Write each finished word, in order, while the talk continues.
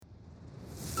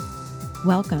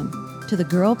Welcome to the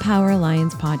Girl Power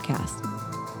Alliance podcast,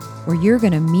 where you're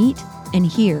going to meet and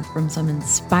hear from some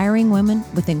inspiring women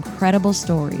with incredible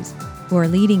stories who are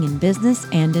leading in business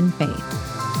and in faith.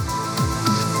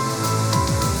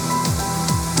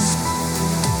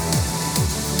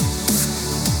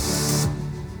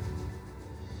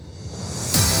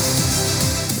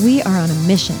 We are on a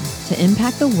mission to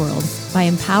impact the world by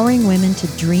empowering women to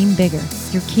dream bigger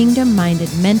through kingdom-minded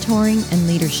mentoring and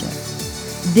leadership.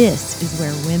 This is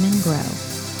where women grow.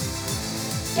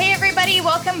 Hey everybody,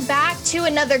 welcome back to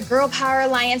another Girl Power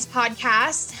Alliance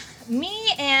podcast. Me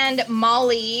and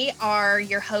Molly are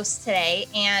your hosts today,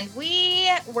 and we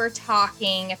were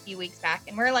talking a few weeks back,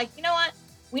 and we're like, you know what?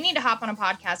 We need to hop on a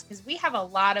podcast because we have a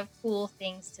lot of cool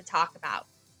things to talk about.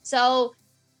 So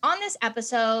on this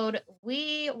episode,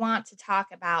 we want to talk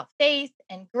about faith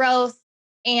and growth,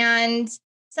 and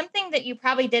something that you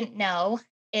probably didn't know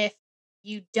if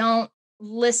you don't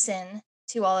listen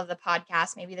to all of the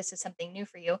podcasts, maybe this is something new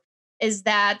for you, is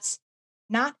that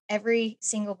not every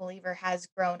single believer has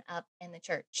grown up in the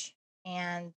church,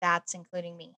 and that's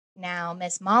including me. Now,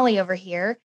 Miss Molly over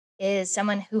here is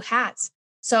someone who has.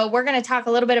 So we're going to talk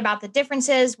a little bit about the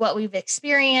differences, what we've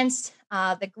experienced,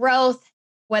 the growth,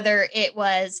 whether it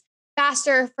was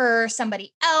faster for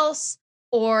somebody else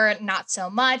or not so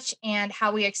much, and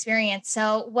how we experience.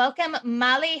 So welcome,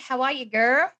 Molly. How are you,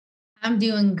 girl? I'm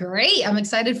doing great. I'm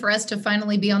excited for us to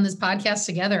finally be on this podcast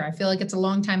together. I feel like it's a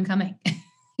long time coming.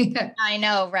 I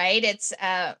know, right? It's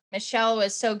Michelle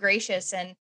was so gracious.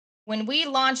 And when we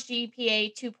launched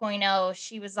GPA 2.0,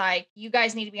 she was like, you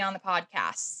guys need to be on the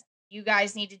podcast. You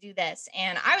guys need to do this.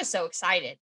 And I was so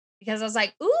excited because I was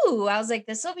like,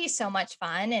 this will be so much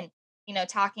fun. And,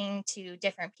 talking to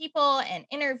different people and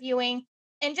interviewing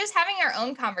and just having our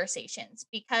own conversations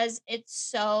because it's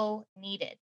so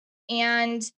needed.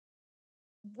 And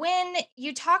when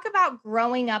you talk about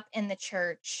growing up in the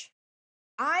church,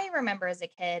 I remember as a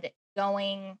kid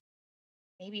going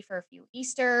maybe for a few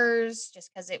Easters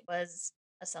just because it was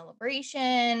a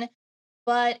celebration,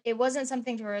 but it wasn't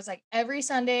something to where it was like every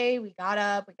Sunday we got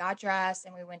up, we got dressed,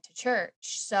 and we went to church.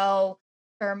 So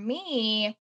for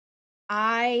me,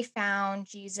 I found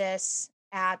Jesus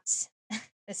at,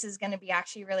 this is going to be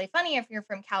actually really funny if you're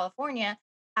from California,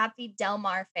 at the Del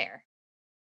Mar Fair.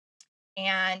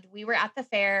 And we were at the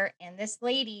fair, and this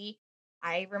lady,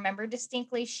 I remember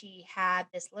distinctly, she had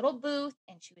this little booth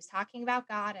and she was talking about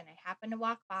God. And I happened to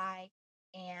walk by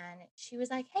and she was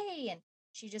like, hey, and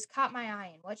she just caught my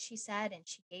eye and what she said. And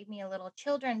she gave me a little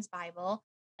children's Bible.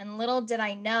 And little did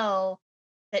I know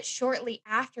that shortly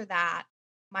after that,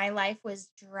 my life was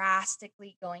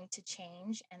drastically going to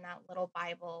change. And that little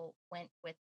Bible went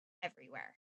with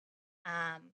everywhere.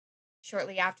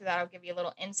 Shortly after that, I'll give you a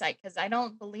little insight because I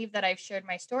don't believe that I've shared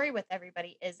my story with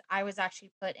everybody, is I was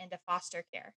actually put into foster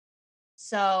care.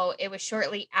 So it was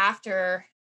shortly after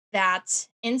that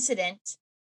incident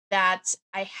that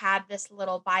I had this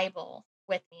little Bible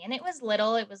with me. And it was a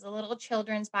little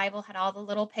children's Bible, had all the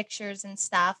little pictures and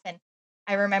stuff. And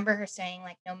I remember her saying,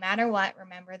 like, no matter what,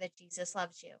 remember that Jesus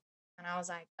loves you. And I was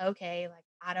like, okay, like,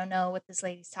 I don't know what this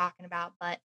lady's talking about,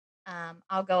 but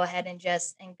I'll go ahead and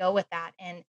go with that.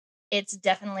 And it's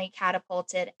definitely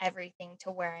catapulted everything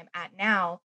to where I'm at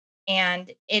now.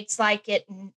 And it's like it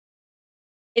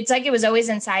was always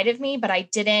inside of me, but I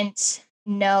didn't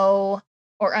know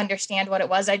or understand what it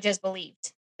was. I just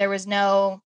believed. There was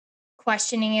no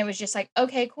questioning. It was just like,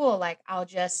 okay, cool. Like, I'll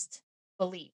just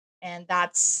believe. And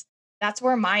that's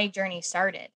where my journey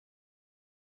started.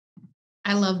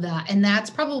 I love that. And that's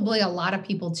probably a lot of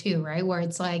people too, right? Where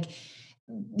it's like,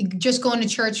 just going to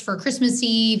church for Christmas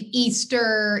Eve,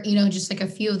 Easter, just like a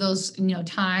few of those,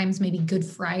 times, maybe Good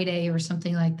Friday or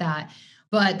something like that.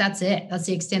 But that's it. That's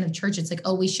the extent of church. It's like,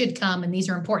 oh, we should come. And these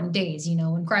are important days,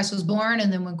 when Christ was born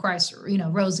and then when Christ,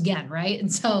 rose again. Right. And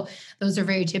so those are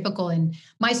very typical. And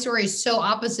my story is so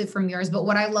opposite from yours. But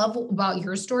what I love about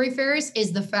your story, Ferris,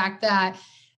 is the fact that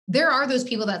there are those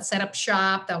people that set up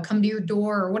shop, that'll come to your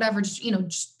door or whatever, just,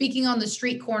 speaking on the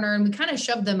street corner, and we kind of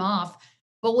shove them off.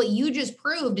 But what you just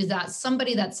proved is that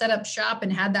somebody that set up shop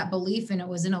and had that belief and it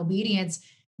was in obedience,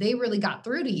 they really got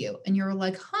through to you. And you're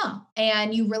like, huh.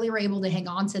 And you really were able to hang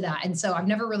on to that. And so I've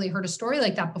never really heard a story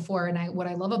like that before. And what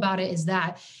I love about it is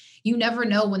that you never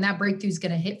know when that breakthrough is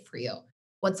going to hit for you,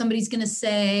 what somebody's going to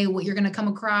say, what you're going to come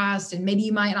across. And maybe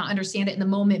you might not understand it in the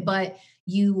moment, but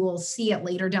you will see it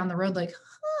later down the road. Like,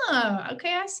 huh,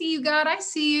 okay, I see you, God. I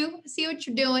see you. I see what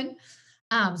you're doing.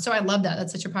 So I love that.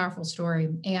 That's such a powerful story.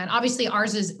 And obviously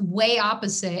ours is way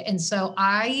opposite. And so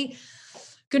I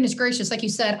Goodness gracious. Like you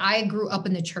said, I grew up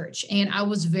in the church and I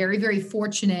was very, very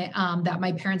fortunate that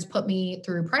my parents put me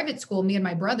through private school, me and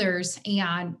my brothers.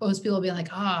 And most people will be like,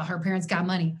 oh, her parents got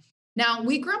money. Now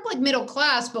we grew up like middle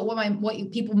class, but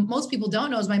most people don't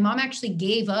know is my mom actually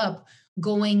gave up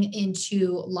going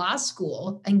into law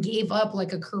school and gave up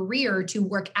like a career to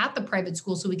work at the private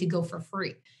school so we could go for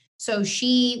free. So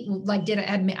she like did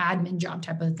an admin job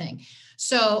type of thing.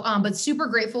 So, but super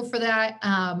grateful for that.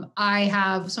 I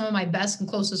have some of my best and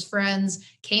closest friends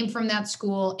came from that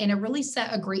school, and it really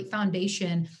set a great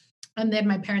foundation. And then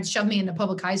my parents shoved me into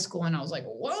public high school, and I was like,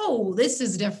 whoa, this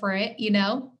is different, you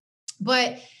know?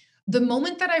 But the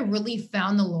moment that I really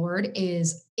found the Lord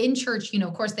is in church. You know,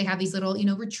 of course, they have these little, you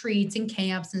know, retreats and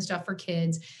camps and stuff for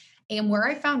kids. And where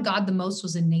I found God the most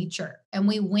was in nature. And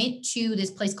we went to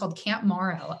this place called Camp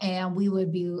Morrow, and we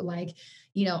would be like,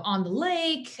 you know, on the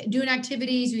lake doing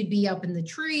activities. We'd be up in the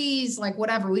trees, like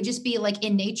whatever. We'd just be like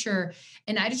in nature.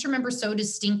 And I just remember so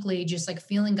distinctly just like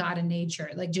feeling God in nature.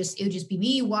 Like just, it would just be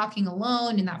me walking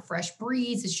alone in that fresh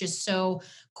breeze. It's just so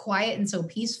quiet and so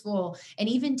peaceful. And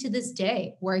even to this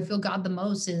day, where I feel God the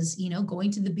most is, you know,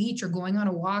 going to the beach or going on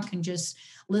a walk and just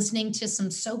listening to some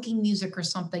soaking music or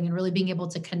something and really being able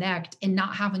to connect and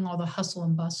not having all the hustle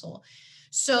and bustle.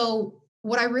 So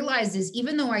what I realized is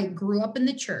even though I grew up in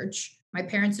the church, my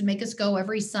parents would make us go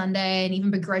every Sunday. And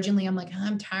even begrudgingly, I'm like,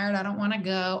 I'm tired. I don't want to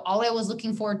go. All I was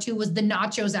looking forward to was the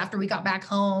nachos after we got back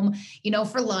home, you know,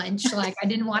 for lunch. Like I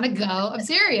didn't want to go. I'm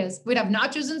serious. We'd have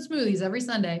nachos and smoothies every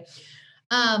Sunday.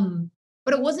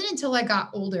 But it wasn't until I got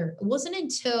older. It wasn't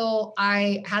until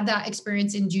I had that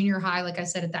experience in junior high, like I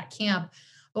said, at that camp.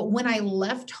 But when I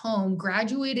left home,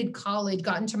 graduated college,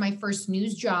 got into my first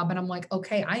news job, and I'm like,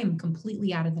 okay, I am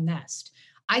completely out of the nest.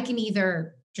 I can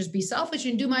either just be selfish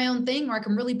and do my own thing, or I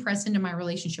can really press into my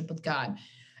relationship with God.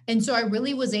 And so I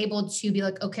really was able to be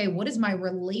like, okay, what is my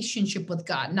relationship with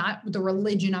God? Not the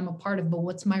religion I'm a part of, but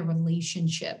what's my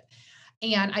relationship?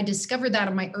 And I discovered that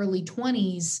in my early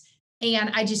 20s.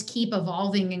 And I just keep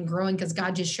evolving and growing because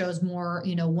God just shows more,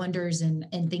 you know, wonders and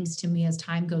things to me as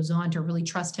time goes on to really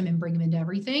trust him and bring him into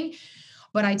everything.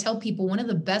 But I tell people one of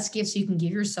the best gifts you can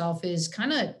give yourself is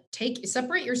kind of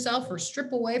separate yourself or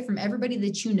strip away from everybody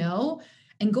that you know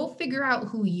and go figure out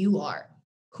who you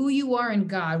are in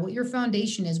God, what your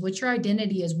foundation is, what your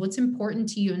identity is, what's important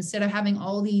to you, instead of having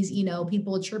all these, you know,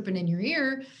 people chirping in your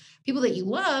ear, people that you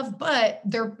love, but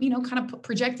they're, you know, kind of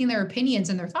projecting their opinions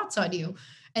and their thoughts on you.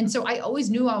 And so I always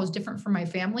knew I was different from my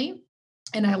family,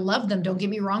 and I love them. Don't get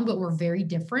me wrong, but we're very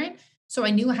different. So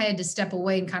I knew I had to step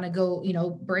away and kind of go, you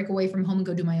know, break away from home and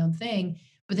go do my own thing.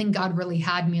 But then God really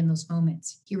had me in those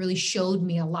moments. He really showed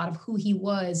me a lot of who he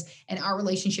was and our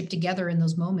relationship together in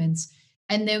those moments.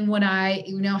 And then when I,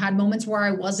 you know, had moments where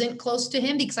I wasn't close to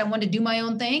him because I wanted to do my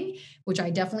own thing, which I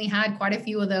definitely had quite a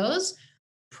few of those,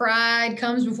 pride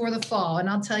comes before the fall. And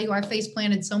I'll tell you, I face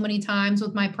planted so many times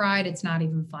with my pride. It's not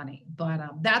even funny, but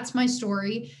that's my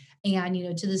story. And, you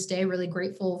know, to this day, really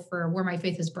grateful for where my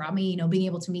faith has brought me, you know, being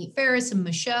able to meet Ferris and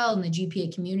Michelle and the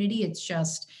GPA community. It's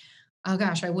just, oh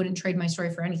gosh, I wouldn't trade my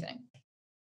story for anything.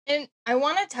 And I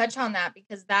want to touch on that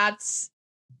because that's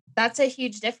a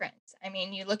huge difference. I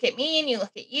mean, you look at me and you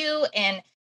look at you, and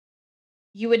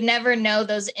you would never know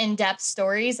those in-depth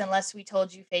stories unless we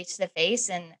told you face to face.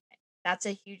 And that's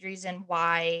a huge reason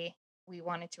why we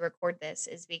wanted to record this,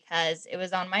 is because it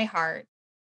was on my heart,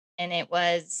 and it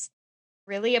was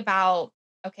really about,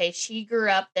 okay, she grew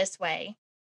up this way.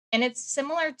 And it's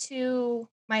similar to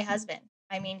my husband.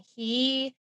 I mean,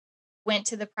 he went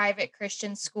to the private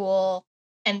Christian school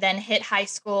and then hit high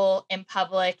school in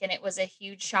public, and it was a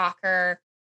huge shocker.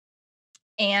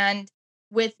 And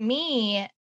with me,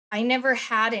 I never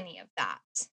had any of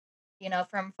that, you know,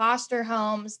 from foster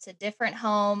homes to different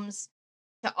homes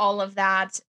to all of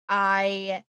that.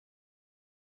 And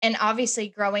obviously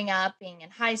growing up, being in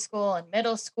high school and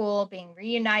middle school, being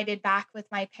reunited back with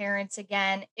my parents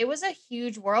again, it was a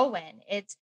huge whirlwind.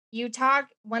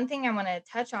 One thing I want to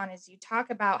touch on is you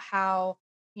talk about how,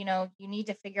 you know, you need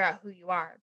to figure out who you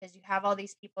are because you have all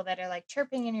these people that are like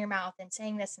chirping in your mouth and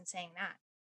saying this and saying that.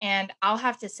 And I'll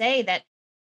have to say that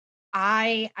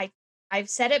I I I've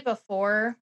said it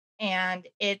before, and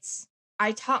it's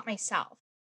I taught myself.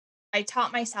 I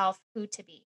taught myself who to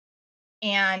be.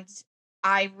 And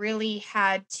I really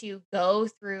had to go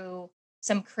through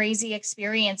some crazy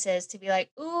experiences to be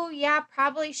like, "Ooh, yeah,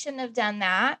 probably shouldn't have done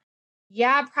that.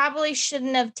 Yeah, probably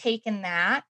shouldn't have taken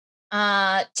that."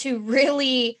 To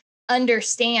really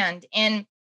understand. And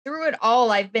through it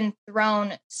all, I've been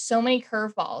thrown so many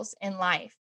curveballs in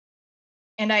life.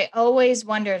 And I always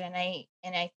wondered, and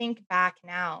I think back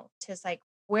now to, it's like,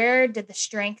 where did the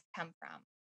strength come from?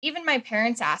 even my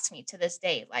parents ask me to this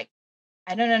day, like,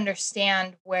 I don't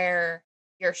understand where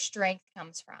your strength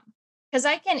comes from. Because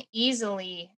I can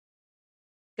easily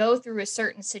go through a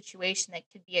certain situation that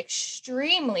could be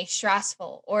extremely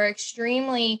stressful or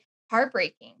extremely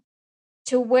heartbreaking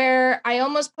to where I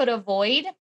almost put a void.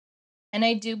 And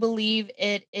I do believe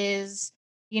it is,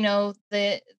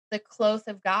 the cloth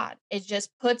of God. It just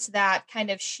puts that kind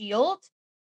of shield.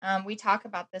 We talk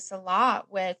about this a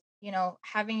lot with,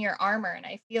 having your armor. And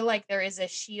I feel like there is a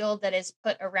shield that is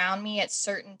put around me at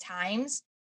certain times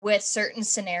with certain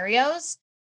scenarios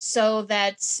so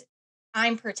that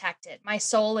I'm protected. My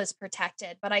soul is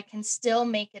protected, but I can still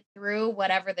make it through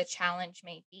whatever the challenge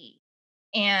may be.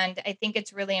 And I think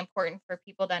it's really important for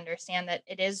people to understand that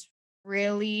it is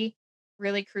really,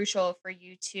 really crucial for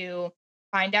you to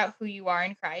find out who you are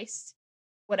in Christ,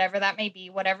 whatever that may be,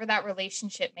 whatever that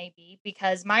relationship may be,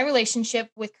 because my relationship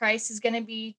with Christ is going to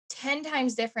be 10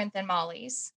 times different than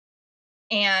Molly's.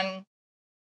 And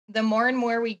the more and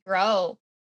more we grow,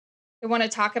 I want to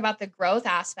talk about the growth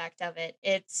aspect of it.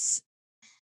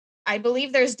 I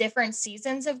believe there's different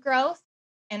seasons of growth.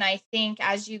 And I think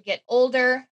as you get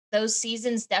older, those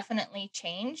seasons definitely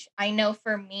change. I know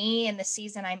for me in the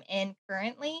season I'm in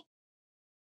currently,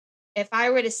 if I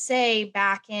were to say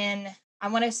back in, I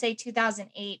want to say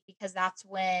 2008, because that's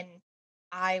when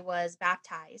I was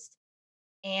baptized.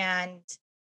 And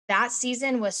that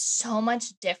season was so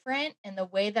much different in the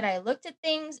way that I looked at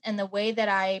things and the way that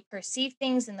I perceived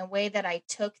things and the way that I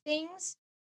took things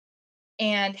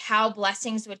and how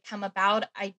blessings would come about.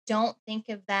 I don't think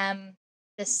of them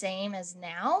the same as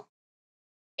now.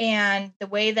 And the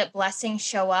way that blessings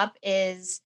show up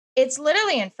is it's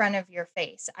literally in front of your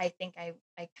face. I think I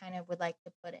kind of would like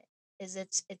to put it is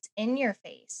it's in your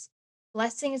face.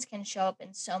 Blessings can show up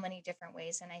in so many different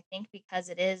ways. And I think because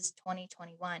it is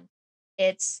 2021,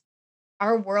 it's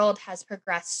our world has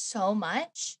progressed so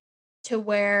much to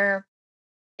where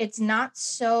it's not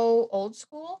so old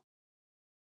school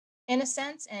in a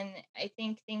sense. And I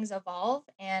think things evolve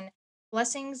and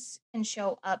blessings can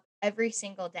show up every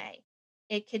single day.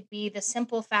 It could be the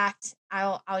simple fact,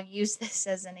 I'll use this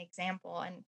as an example,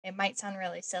 and it might sound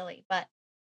really silly, but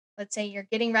let's say you're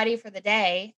getting ready for the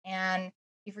day and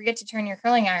you forget to turn your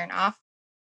curling iron off,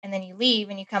 and then you leave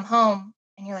and you come home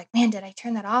and you're like, man, did I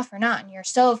turn that off or not? And you're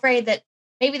so afraid that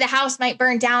maybe the house might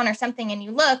burn down or something, and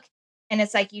you look and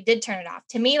it's like you did turn it off.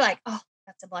 To me, like, oh,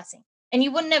 that's a blessing. And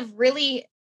you wouldn't have really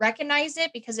recognized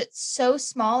it because it's so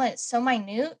small and it's so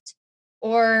minute.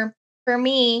 Or for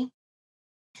me,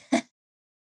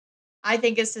 I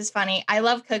think this is funny. I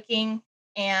love cooking,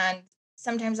 and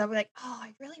sometimes I'll be like, oh,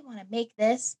 I really want to make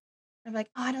this. I'm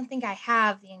like, oh, I don't think I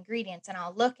have the ingredients. And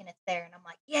I'll look and it's there. And I'm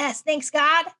like, yes, thanks,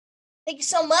 God. Thank you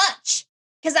so much.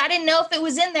 Because I didn't know if it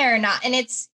was in there or not. And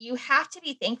you have to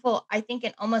be thankful, I think,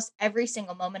 in almost every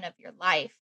single moment of your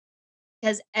life.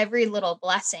 Because every little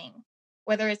blessing,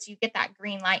 whether it's you get that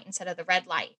green light instead of the red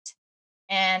light.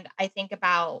 And I think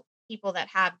about people that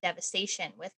have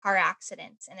devastation with car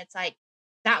accidents. And it's like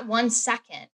that 1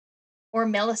 second or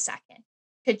millisecond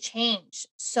could change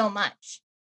so much.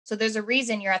 So there's a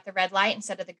reason you're at the red light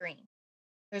instead of the green.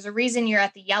 There's a reason you're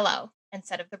at the yellow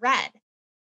instead of the red.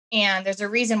 And there's a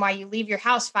reason why you leave your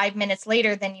house 5 minutes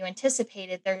later than you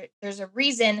anticipated. There's a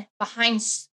reason behind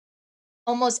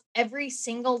almost every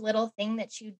single little thing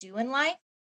that you do in life.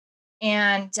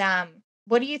 And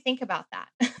what do you think about that?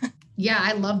 Yeah,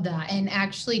 I love that. And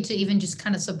actually, to even just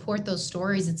kind of support those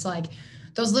stories, it's like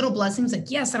those little blessings, like,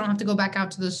 yes, I don't have to go back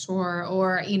out to the store,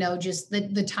 or, just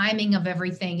the timing of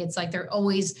everything. It's like they're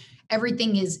always,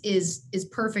 everything is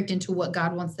perfect into what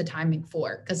God wants the timing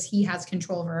for, because he has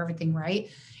control over everything, right?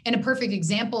 And a perfect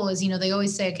example is, they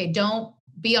always say, okay, don't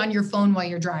be on your phone while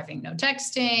you're driving, no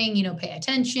texting, pay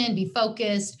attention, be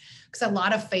focused. Because a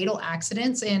lot of fatal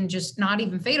accidents, and just not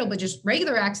even fatal, but just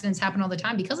regular accidents, happen all the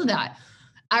time because of that.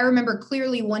 I remember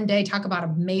clearly one day, talk about a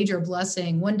major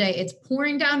blessing. One day it's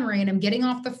pouring down rain. I'm getting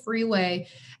off the freeway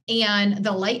and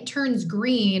the light turns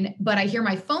green, but I hear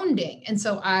my phone ding. And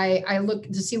so I look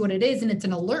to see what it is. And it's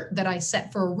an alert that I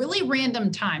set for a really random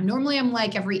time. Normally I'm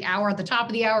like every hour, at the top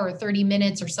of the hour, or 30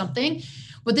 minutes or something.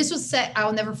 But this was set,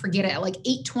 I'll never forget it, at like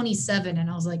 8:27. And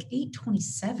I was like,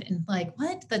 8:27? Like,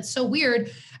 what? That's so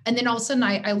weird. And then all of a sudden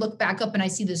I look back up and I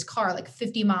see this car like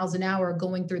 50 miles an hour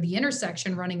going through the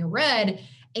intersection running a red.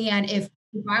 And if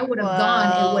I would have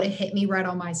gone, it would have hit me right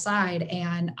on my side.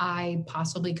 And I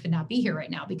possibly could not be here right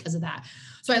now because of that.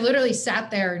 So I literally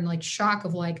sat there in like shock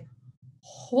of like,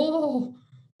 oh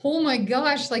my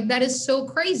gosh, like that is so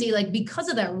crazy. Like, because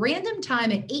of that random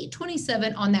time at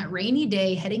 8:27 on that rainy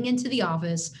day, heading into the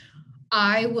office,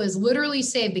 I was literally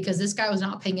saved because this guy was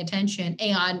not paying attention.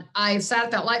 And I sat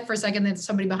at that light for a second, then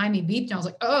somebody behind me beeped and I was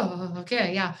like, oh,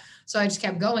 okay, yeah. So I just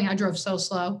kept going. I drove so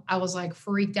slow. I was like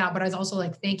freaked out, but I was also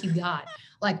like, thank you, God.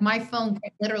 Like my phone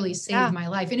literally saved Yeah. my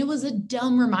life. And it was a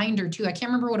dumb reminder too. I can't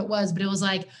remember what it was, but it was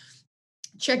like,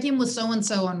 check in with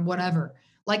so-and-so on whatever.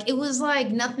 Like it was like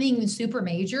nothing super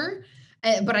major.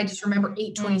 But I just remember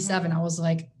 8:27. Mhm. I was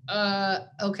like,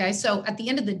 okay. So at the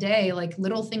end of the day, like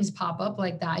little things pop up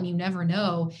like that and you never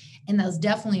know. And that was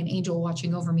definitely an angel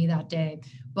watching over me that day.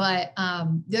 But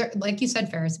there, like you said,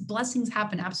 Ferris, blessings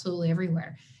happen absolutely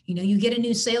everywhere. You know, you get a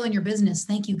new sale in your business.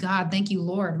 Thank you, God. Thank you,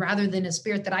 Lord. Rather than a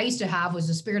spirit that I used to have was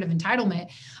a spirit of entitlement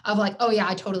of like, oh yeah,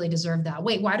 I totally deserve that.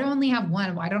 Wait, why do I only have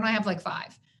one? Why don't I have like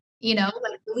five? You know,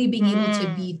 like really being able to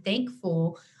Mm, be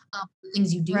thankful for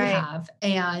things you do right. have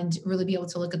and really be able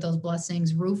to look at those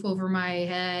blessings, roof over my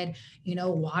head, you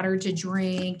know, water to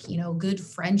drink, you know, good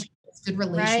friendships, good Right.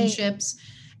 relationships.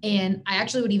 And I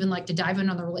actually would even like to dive in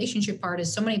on the relationship part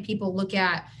is so many people look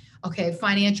at, okay,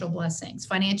 financial blessings,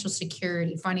 financial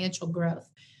security, financial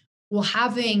growth. Well,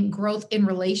 having growth in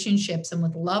relationships and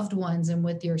with loved ones and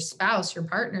with your spouse, your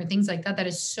partner, things like that, that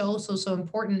is so, so, so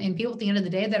important. And people at the end of the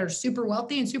day that are super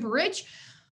wealthy and super rich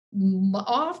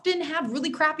often have really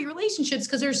crappy relationships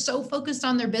because they're so focused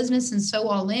on their business and so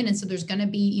all in. And so there's going to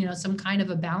be, you know, some kind of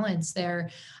a balance there,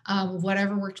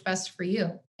 whatever works best for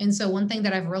you. And so one thing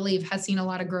that I've really has seen a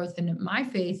lot of growth in my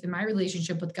faith and my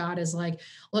relationship with God is like,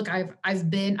 look, I've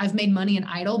made money in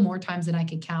idle more times than I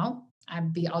could count.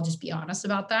 I'll just be honest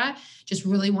about that. Just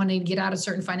really wanting to get out of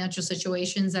certain financial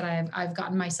situations that I've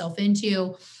gotten myself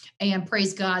into, and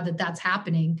praise God that that's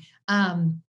happening.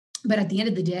 But at the end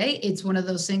of the day, it's one of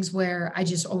those things where I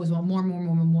just always want more, more,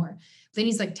 more, more, more. Then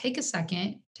he's like, take a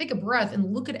second, take a breath,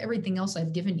 and look at everything else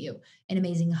I've given you: an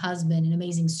amazing husband, an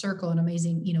amazing circle, an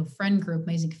amazing, you know, friend group,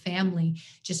 amazing family,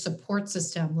 just support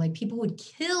system. Like people would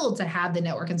kill to have the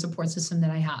network and support system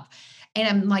that I have. And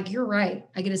I'm like, you're right.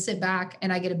 I get to sit back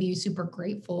and I get to be super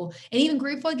grateful and even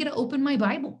grateful I get to open my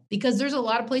Bible because there's a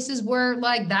lot of places where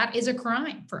like that is a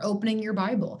crime for opening your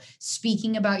Bible,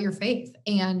 speaking about your faith.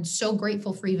 And so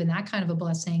grateful for even that kind of a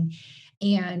blessing.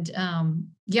 And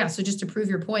yeah, so just to prove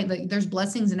your point, like there's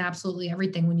blessings in absolutely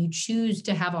everything. When you choose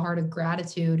to have a heart of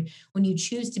gratitude, when you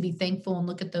choose to be thankful and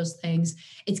look at those things,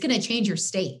 it's going to change your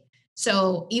state.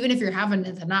 So even if you're having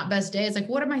the not best day, it's like,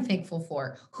 what am I thankful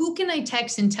for? Who can I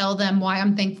text and tell them why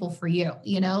I'm thankful for you?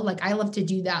 You know, like I love to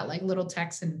do that, like little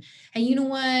texts and, hey, you know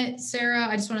what, Sarah,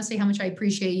 I just want to say how much I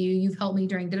appreciate you. You've helped me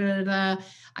during da da da da.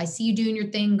 I see you doing your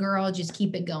thing, girl. Just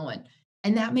keep it going.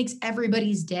 And that makes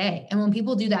everybody's day. And when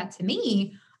people do that to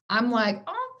me, I'm like,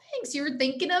 oh, thanks. You're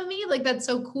thinking of me. Like that's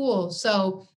so cool.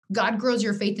 So God grows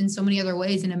your faith in so many other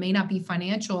ways. And it may not be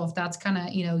financial if that's kind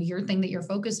of, you know, your thing that you're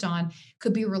focused on.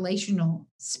 Could be relational,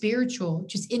 spiritual,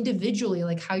 just individually,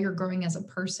 like how you're growing as a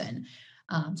person.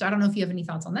 So I don't know if you have any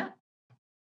thoughts on that.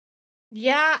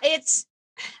 Yeah, it's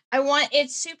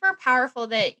super powerful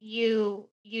that you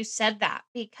said that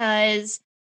because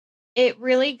it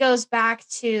really goes back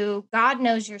to God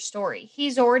knows your story.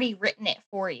 He's already written it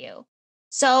for you.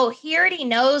 So he already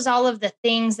knows all of the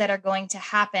things that are going to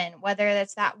happen, whether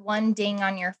that's that one ding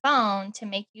on your phone to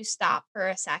make you stop for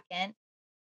a second,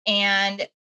 and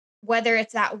whether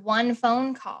it's that one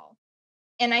phone call.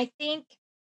 And I think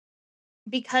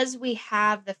because we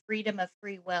have the freedom of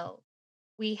free will,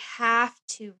 we have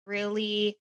to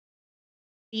really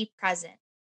be present.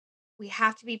 We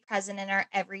have to be present in our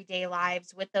everyday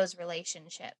lives with those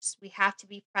relationships. We have to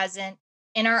be present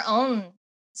in our own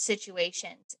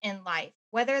situations in life,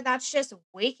 whether that's just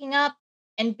waking up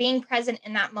and being present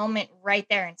in that moment right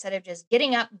there instead of just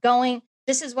getting up, going,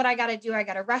 this is what I got to do. I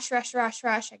got to rush, rush, rush,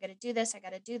 rush. I got to do this. I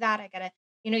got to do that. I got to,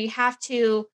 you have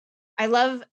to. I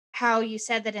love how you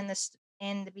said that in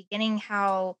the beginning,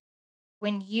 how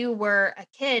when you were a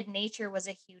kid, nature was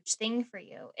a huge thing for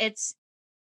you.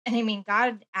 And I mean,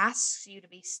 God asks you to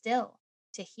be still,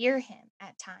 to hear him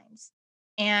at times.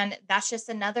 And that's just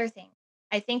another thing.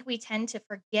 I think we tend to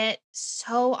forget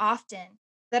so often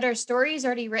that our story is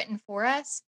already written for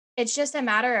us. It's just a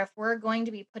matter if we're going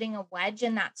to be putting a wedge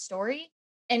in that story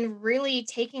and really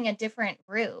taking a different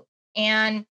route.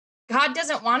 And God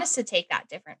doesn't want us to take that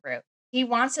different route. He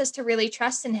wants us to really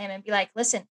trust in him and be like,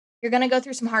 listen, you're going to go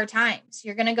through some hard times.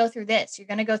 You're going to go through this, you're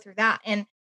going to go through that. And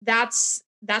that's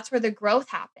where the growth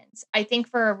happens. I think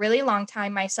for a really long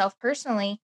time, myself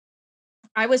personally,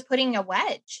 I was putting a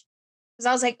wedge because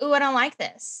I was like, "Ooh, I don't like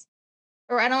this,"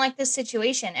 or "I don't like this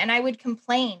situation," and I would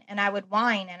complain and I would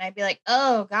whine and I'd be like,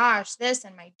 "Oh gosh, this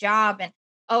and my job and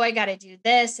oh, I got to do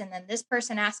this and then this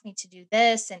person asked me to do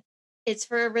this," and it's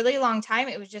for a really long time.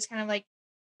 It was just kind of like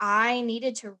I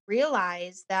needed to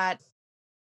realize that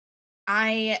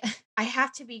I I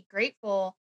have to be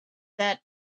grateful that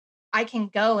I can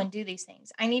go and do these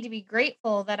things. I need to be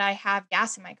grateful that I have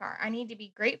gas in my car. I need to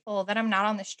be grateful that I'm not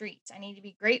on the streets. I need to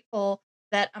be grateful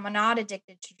that I'm not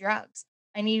addicted to drugs.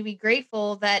 I need to be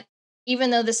grateful that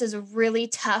even though this is a really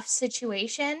tough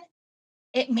situation,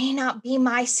 it may not be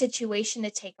my situation to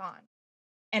take on.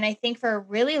 And I think for a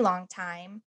really long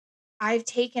time, I've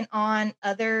taken on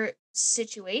other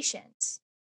situations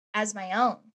as my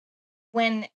own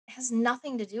when it has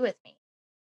nothing to do with me.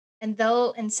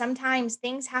 And sometimes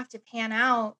things have to pan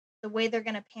out the way they're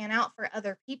going to pan out for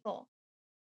other people.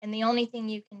 And the only thing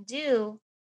you can do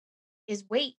is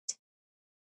wait.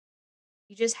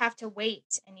 You just have to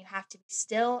wait, and you have to be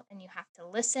still, and you have to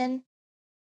listen,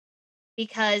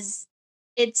 because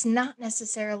it's not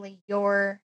necessarily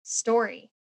your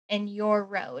story and your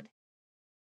road.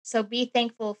 So be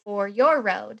thankful for your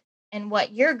road and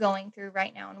what you're going through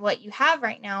right now and what you have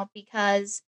right now,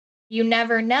 because you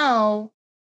never know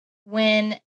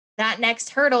when that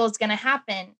next hurdle is going to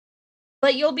happen,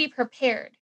 but you'll be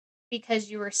prepared because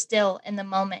you were still in the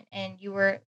moment and you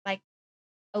were like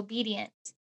obedient.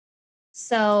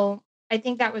 So I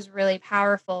think that was really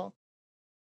powerful.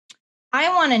 I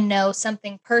want to know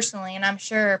something personally, and I'm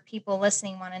sure people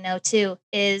listening want to know too,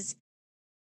 and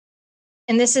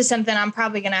this is something I'm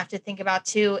probably going to have to think about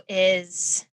too,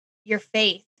 is your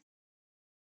faith.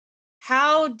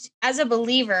 As a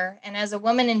believer and as a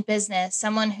woman in business,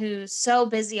 someone who's so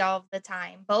busy all of the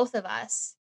time, both of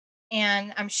us,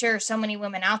 and I'm sure so many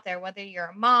women out there, whether you're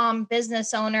a mom,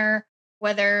 business owner,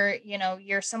 whether,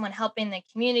 you're someone helping the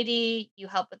community, you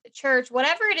help with the church,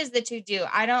 whatever it is that you do,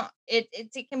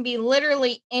 it can be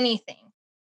literally anything.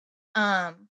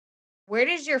 Um, where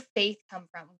does your faith come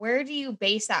from? Where do you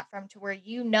base that from to where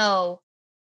all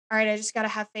right, I just got to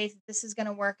have faith that this is going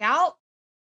to work out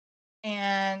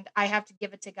and I have to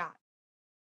give it to God?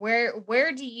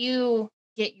 Where do you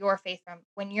get your faith from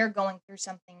when you're going through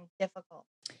something difficult?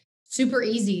 Super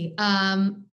easy.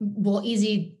 Well,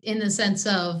 easy in the sense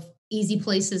of easy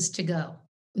places to go.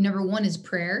 Number one is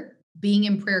prayer, being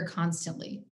in prayer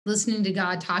constantly, listening to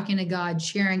God, talking to God,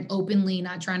 sharing openly,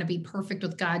 not trying to be perfect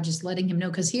with God, just letting him know,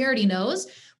 because he already knows,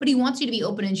 but he wants you to be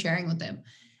open and sharing with him.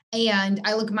 And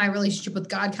I look at my relationship with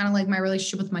God kind of like my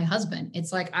relationship with my husband.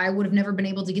 It's like I would have never been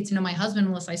able to get to know my husband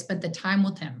unless I spent the time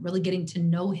with him, really getting to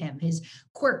know him, his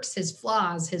quirks, his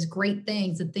flaws, his great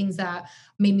things, the things that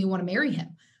made me want to marry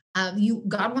him.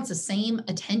 God wants the same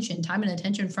attention, time and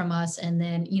attention from us, and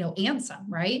then, and some,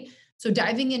 right? So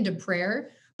diving into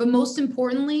prayer, but most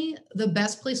importantly, the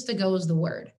best place to go is the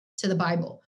word, to the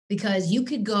Bible, because you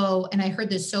could go, and I heard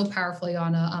this so powerfully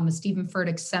on a Stephen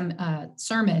Furtick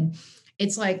sermon.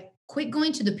 It's like, quit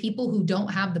going to the people who don't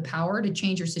have the power to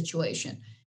change your situation.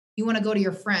 You want to go to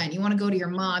your friend, you want to go to your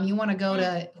mom, you want to go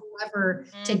to whoever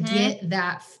to get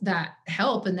that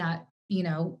help and that,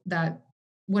 that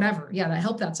whatever. Yeah, that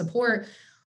help, that support,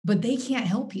 but they can't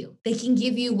help you. They can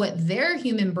give you what their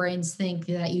human brains think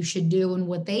that you should do and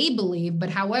what they believe. But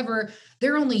however,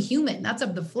 they're only human. That's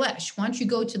of the flesh. Why don't you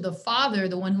go to the Father,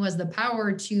 the one who has the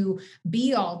power to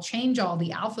be all, change all,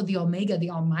 the Alpha, the Omega,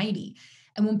 the Almighty.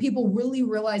 And when people really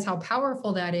realize how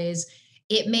powerful that is,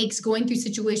 it makes going through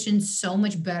situations so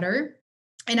much better.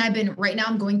 And right now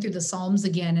I'm going through the Psalms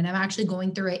again, and I'm actually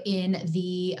going through it in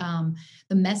the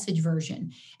Message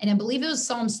version. And I believe it was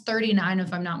Psalms 39,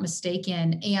 if I'm not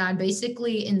mistaken. And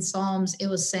basically in Psalms, it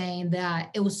was saying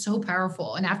that it was so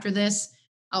powerful. And after this,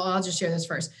 I'll just share this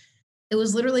first. It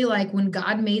was literally like when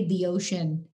God made the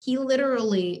ocean,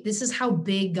 this is how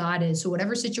big God is. So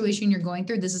whatever situation you're going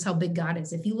through, this is how big God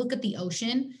is. If you look at the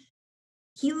ocean,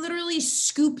 he literally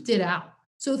scooped it out.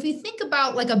 So if you think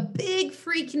about like a big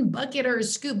freaking bucket or a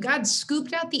scoop, God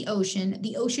scooped out the ocean.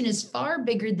 The ocean is far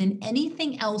bigger than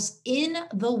anything else in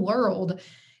the world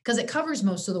because it covers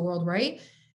most of the world, right?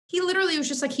 He literally was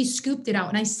just like, he scooped it out.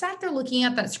 And I sat there looking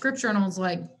at that scripture and I was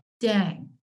like, dang,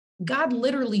 God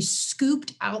literally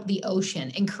scooped out the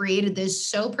ocean and created this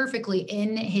so perfectly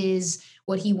in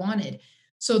what he wanted.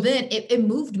 So then it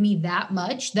moved me that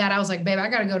much that I was like, babe, I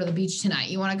got to go to the beach tonight.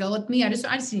 You want to go with me? I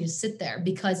just need to sit there,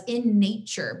 because in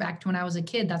nature, back to when I was a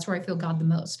kid, that's where I feel God the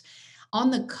most.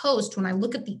 On the coast, when I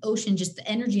look at the ocean, just the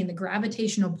energy and the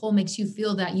gravitational pull makes you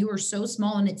feel that you are so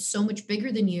small and it's so much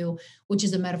bigger than you, which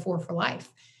is a metaphor for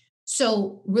life.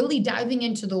 So really diving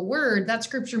into the word, that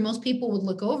scripture, most people would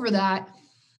look over that.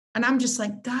 And I'm just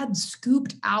like, God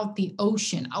scooped out the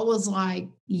ocean. I was like,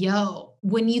 yo,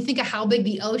 when you think of how big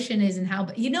the ocean is and how,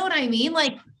 you know what I mean?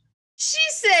 Like, She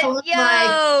said,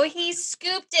 yo, he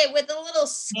scooped it with a little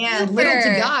scooper. Yeah, little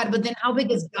to God, but then how big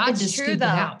is God to true, scoop it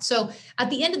out? So at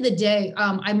the end of the day,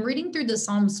 I'm reading through the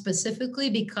Psalms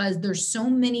specifically because there's so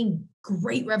many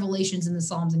great revelations in the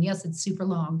Psalms. And yes, it's super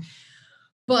long,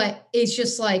 but it's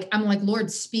just like, I'm like, Lord,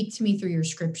 speak to me through your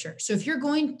scripture. So if you're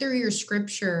going through your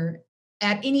scripture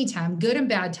at any time, good and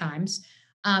bad times,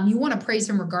 you want to praise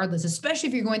him regardless, especially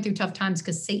if you're going through tough times,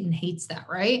 because Satan hates that,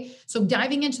 right? So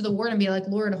diving into the word and be like,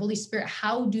 Lord, Holy Spirit,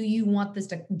 how do you want this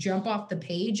to jump off the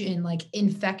page and like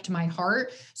infect my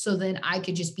heart so then I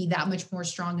could just be that much more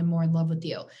strong and more in love with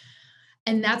you?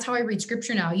 And that's how I read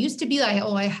scripture now. It used to be like,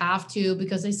 oh, I have to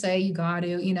because they say you got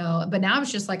to, but now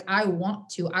it's just like, I want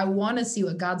to see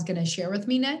what God's going to share with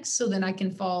me next. So then I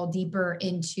can fall deeper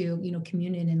into,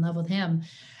 communion and love with him.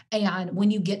 And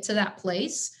when you get to that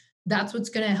place, that's what's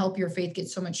going to help your faith get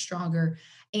so much stronger.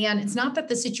 And it's not that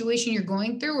the situation you're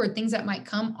going through or things that might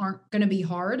come aren't going to be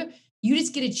hard. You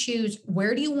just get to choose,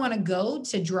 where do you want to go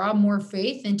to draw more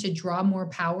faith and to draw more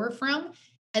power from?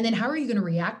 And then how are you going to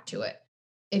react to it?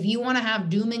 If you want to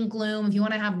have doom and gloom, if you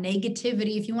want to have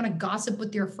negativity, if you want to gossip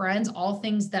with your friends, all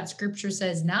things that scripture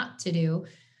says not to do,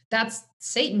 that's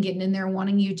Satan getting in there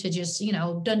wanting you to just,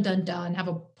 dun, dun, dun, have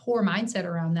a poor mindset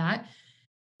around that.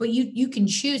 But you can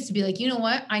choose to be like, you know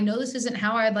what? I know this isn't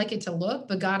how I'd like it to look,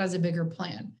 but God has a bigger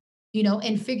plan,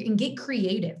 and get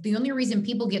creative. The only reason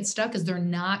people get stuck is they're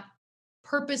not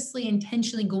purposely,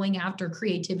 intentionally going after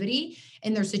creativity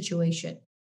in their situation,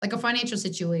 like a financial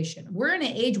situation. We're in an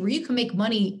age where you can make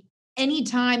money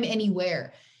anytime,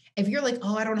 anywhere. If you're like,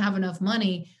 oh, I don't have enough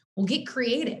money, well, get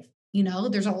creative.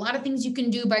 There's a lot of things you can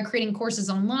do by creating courses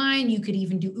online. You could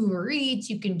even do Uber Eats,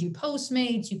 you can do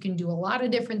Postmates, you can do a lot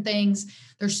of different things.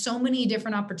 There's so many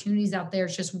different opportunities out there.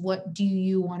 It's just, what do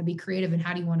you want to be creative and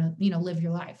how do you want to, live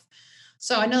your life?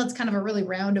 So I know it's kind of a really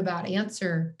roundabout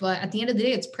answer, but at the end of the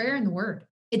day, it's prayer and the word.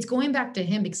 It's going back to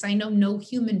him, because I know no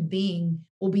human being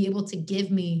will be able to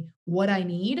give me what I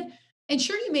need. And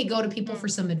sure, you may go to people for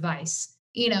some advice.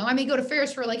 I may go to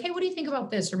Ferris for like, hey, what do you think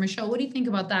about this? Or Michelle, what do you think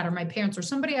about that? Or my parents or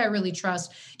somebody I really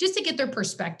trust, just to get their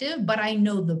perspective. But I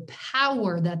know the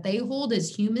power that they hold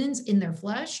as humans in their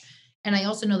flesh. And I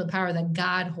also know the power that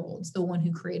God holds, the one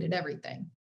who created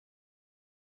everything.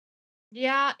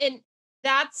 Yeah. And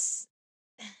that's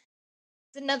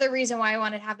another reason why I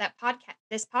wanted to have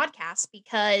this podcast,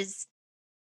 because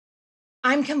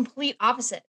I'm complete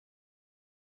opposite.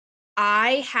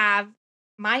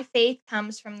 My faith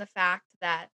comes from the fact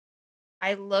that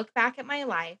I look back at my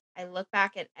life, I look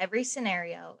back at every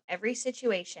scenario, every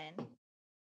situation,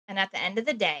 and at the end of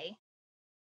the day,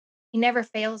 he never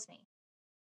fails me.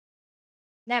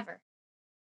 Never.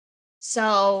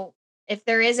 So if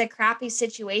there is a crappy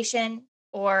situation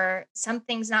or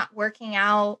something's not working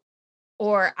out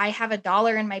or I have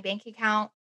 $1 in my bank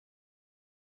account,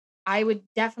 I would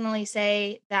definitely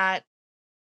say that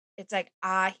it's like,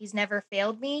 he's never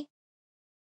failed me.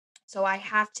 So I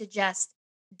have to just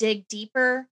dig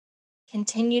deeper,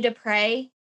 continue to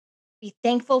pray, be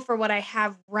thankful for what I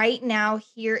have right now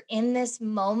here in this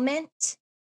moment,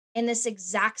 in this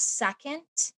exact second,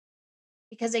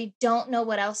 because I don't know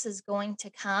what else is going to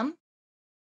come.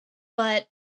 But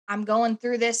I'm going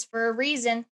through this for a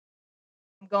reason.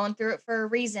 I'm going through it for a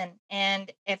reason. And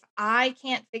if I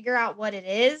can't figure out what it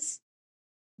is,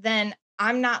 then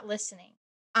I'm not listening.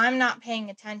 I'm not paying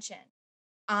attention.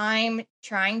 I'm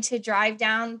trying to drive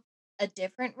down a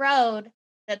different road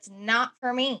that's not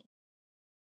for me.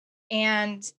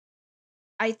 And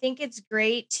I think it's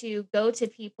great to go to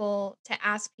people, to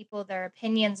ask people their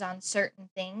opinions on certain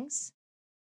things.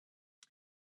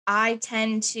 I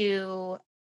tend to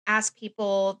ask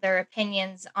people their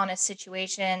opinions on a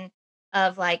situation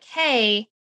of like, hey,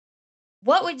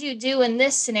 what would you do in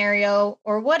this scenario?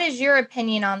 Or what is your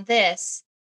opinion on this?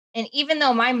 And even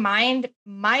though my mind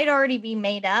might already be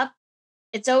made up,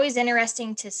 it's always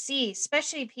interesting to see,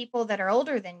 especially people that are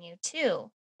older than you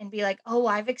too, and be like, oh,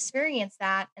 I've experienced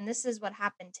that. And this is what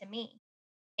happened to me.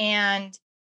 And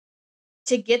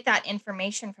to get that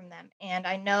information from them. And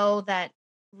I know that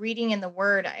reading in the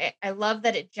word, I love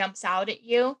that it jumps out at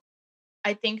you.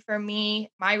 I think for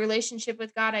me, my relationship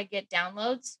with God, I get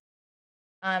downloads.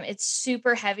 It's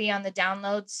super heavy on the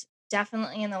downloads,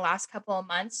 definitely in the last couple of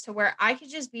months, to where I could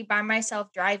just be by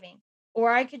myself driving,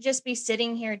 or I could just be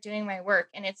sitting here doing my work.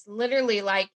 And it's literally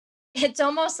like, it's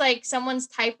almost like someone's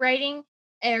typewriting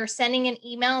or sending an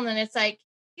email, and then it's like,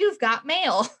 you've got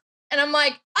mail. And I'm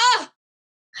like, oh,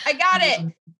 I got it.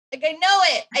 Like, I know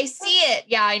it. I see it.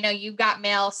 Yeah, I know you got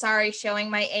mail. Sorry, showing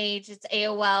my age. It's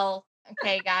AOL.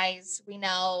 Okay, guys, we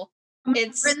know.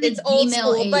 It's old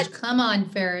school, age. But come on,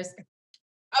 Ferris.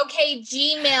 Okay, I'm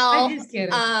Gmail. just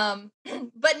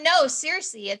kidding. But no,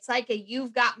 seriously, it's like a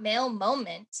you've got mail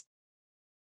moment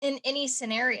in any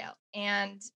scenario.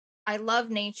 And I love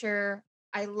nature.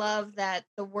 I love that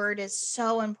the word is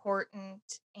so important,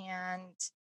 and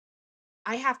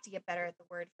I have to get better at the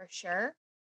word for sure.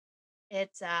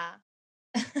 It's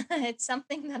it's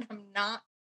something that I'm not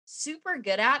super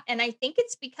good at, and I think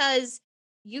it's because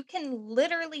you can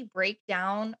literally break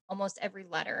down almost every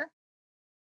letter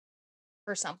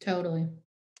for something. Totally.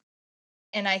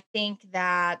 And I think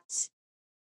that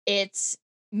it's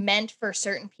meant for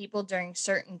certain people during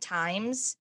certain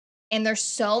times. And there's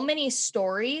so many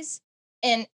stories.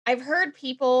 And I've heard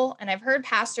people and I've heard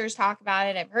pastors talk about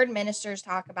it. I've heard ministers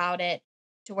talk about it,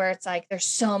 to where it's like there's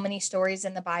so many stories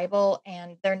in the Bible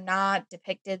and they're not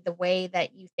depicted the way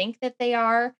that you think that they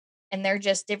are. And they're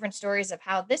just different stories of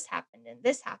how this happened and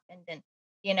this happened. And,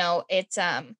 it's,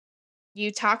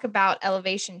 you talk about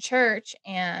Elevation Church,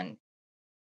 and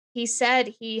he said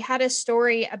he had a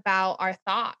story about our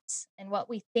thoughts and what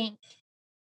we think.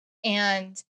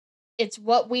 And it's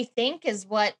what we think is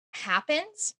what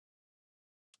happens.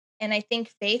 And I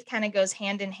think faith kind of goes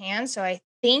hand in hand. So I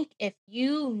think if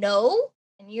you know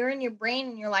and you're in your brain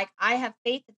and you're like, I have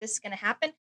faith that this is going to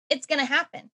happen, it's going to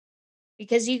happen.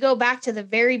 Because you go back to the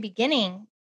very beginning,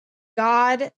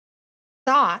 God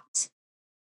thought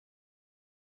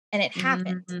and it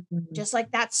happened. Just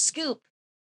like that scoop.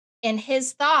 And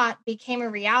his thought became a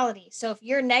reality. So if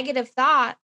your negative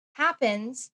thought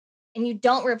happens and you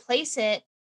don't replace it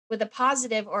with a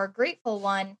positive or a grateful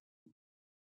one,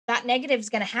 that negative is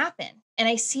going to happen. And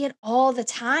I see it all the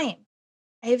time.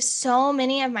 I have so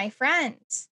many of my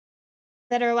friends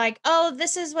that are like, oh,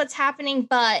 this is what's happening,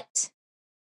 but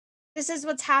this is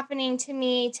what's happening to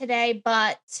me today,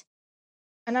 but,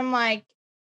 and I'm like,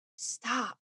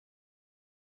 stop.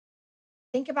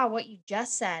 Think about what you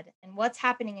just said and what's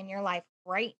happening in your life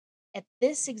right at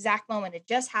this exact moment. It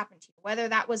just happened to you, whether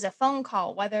that was a phone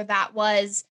call, whether that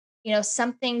was,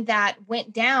 something that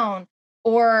went down,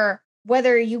 or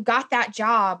whether you got that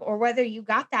job, or whether you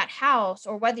got that house,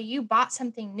 or whether you bought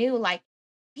something new. Like,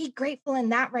 be grateful in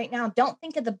that right now. Don't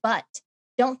think of the but.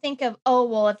 Don't think of, oh,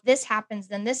 well, if this happens,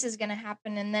 then this is going to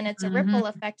happen. And then it's a ripple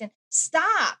effect. And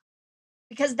stop,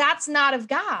 because that's not of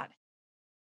God.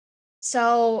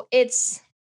 So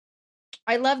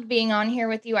I loved being on here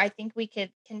with you. I think we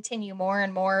could continue more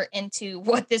and more into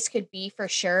what this could be for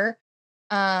sure.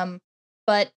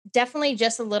 But definitely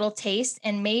just a little taste,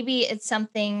 and maybe it's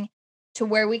something to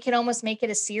where we could almost make it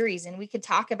a series and we could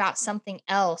talk about something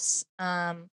else,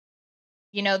 that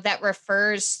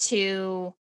refers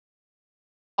to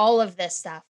all of this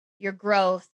stuff, your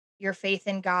growth, your faith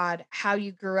in God, how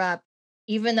you grew up,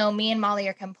 even though me and Molly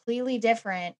are completely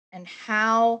different, and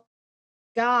how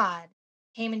God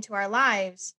came into our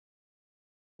lives,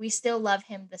 we still love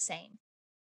him the same.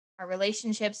 Our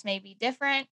relationships may be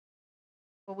different,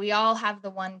 but we all have the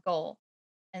one goal.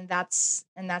 And that's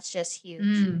just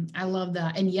huge. I love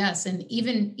that. And yes, and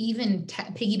even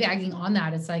piggybacking on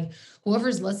that, it's like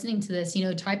whoever's listening to this,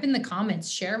 type in the comments,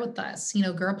 share with us,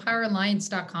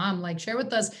 girlpoweralliance.com, like share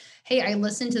with us, hey, I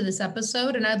listened to this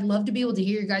episode and I'd love to be able to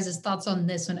hear your guys' thoughts on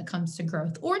this when it comes to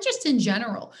growth, or just in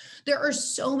general. There are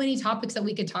so many topics that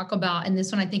we could talk about, and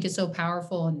this one I think is so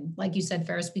powerful. And like you said,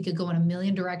 Ferris, we could go in a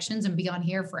million directions and be on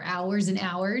here for hours and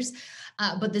hours.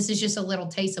 But this is just a little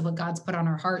taste of what God's put on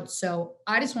our hearts. So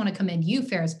I just want to commend you,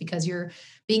 Ferris, because you're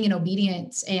being in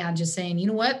obedience and just saying, you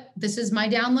know what, this is my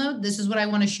download. This is what I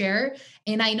want to share.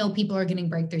 And I know people are getting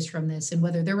breakthroughs from this. And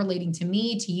whether they're relating to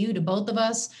me, to you, to both of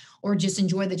us, or just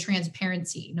enjoy the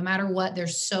transparency, no matter what,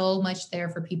 there's so much there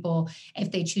for people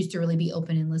if they choose to really be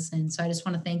open and listen. So I just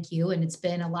want to thank you. And it's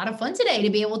been a lot of fun today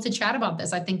to be able to chat about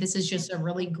this. I think this is just a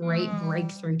really great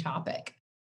breakthrough topic.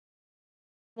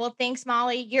 Well, thanks,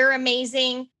 Molly. You're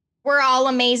amazing. We're all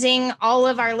amazing. All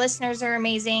of our listeners are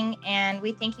amazing. And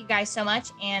we thank you guys so much.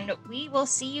 And we will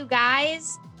see you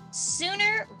guys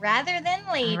sooner rather than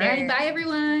later. All right, bye,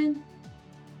 everyone.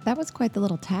 That was quite the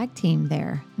little tag team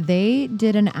there. They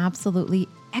did an absolutely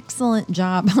excellent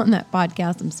job on that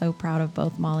podcast. I'm so proud of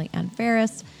both Molly and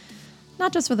Ferris,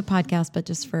 not just for the podcast, but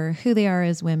just for who they are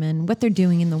as women, what they're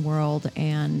doing in the world,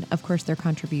 and of course, their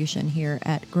contribution here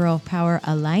at Girl Power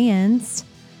Alliance.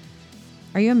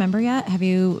 Are you a member yet? Have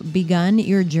you begun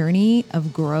your journey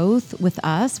of growth with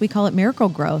us? We call it Miracle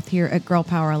Growth here at Girl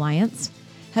Power Alliance.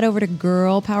 Head over to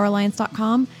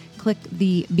girlpoweralliance.com, click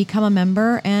the Become a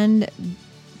Member, and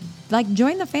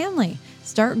join the family.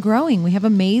 Start growing. We have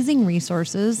amazing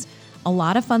resources, a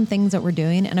lot of fun things that we're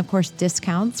doing, and of course,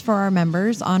 discounts for our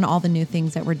members on all the new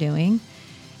things that we're doing.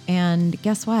 And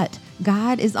guess what?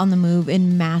 God is on the move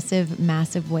in massive,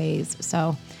 massive ways.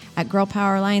 So at Girl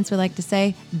Power Alliance, we like to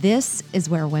say, this is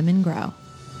where women grow.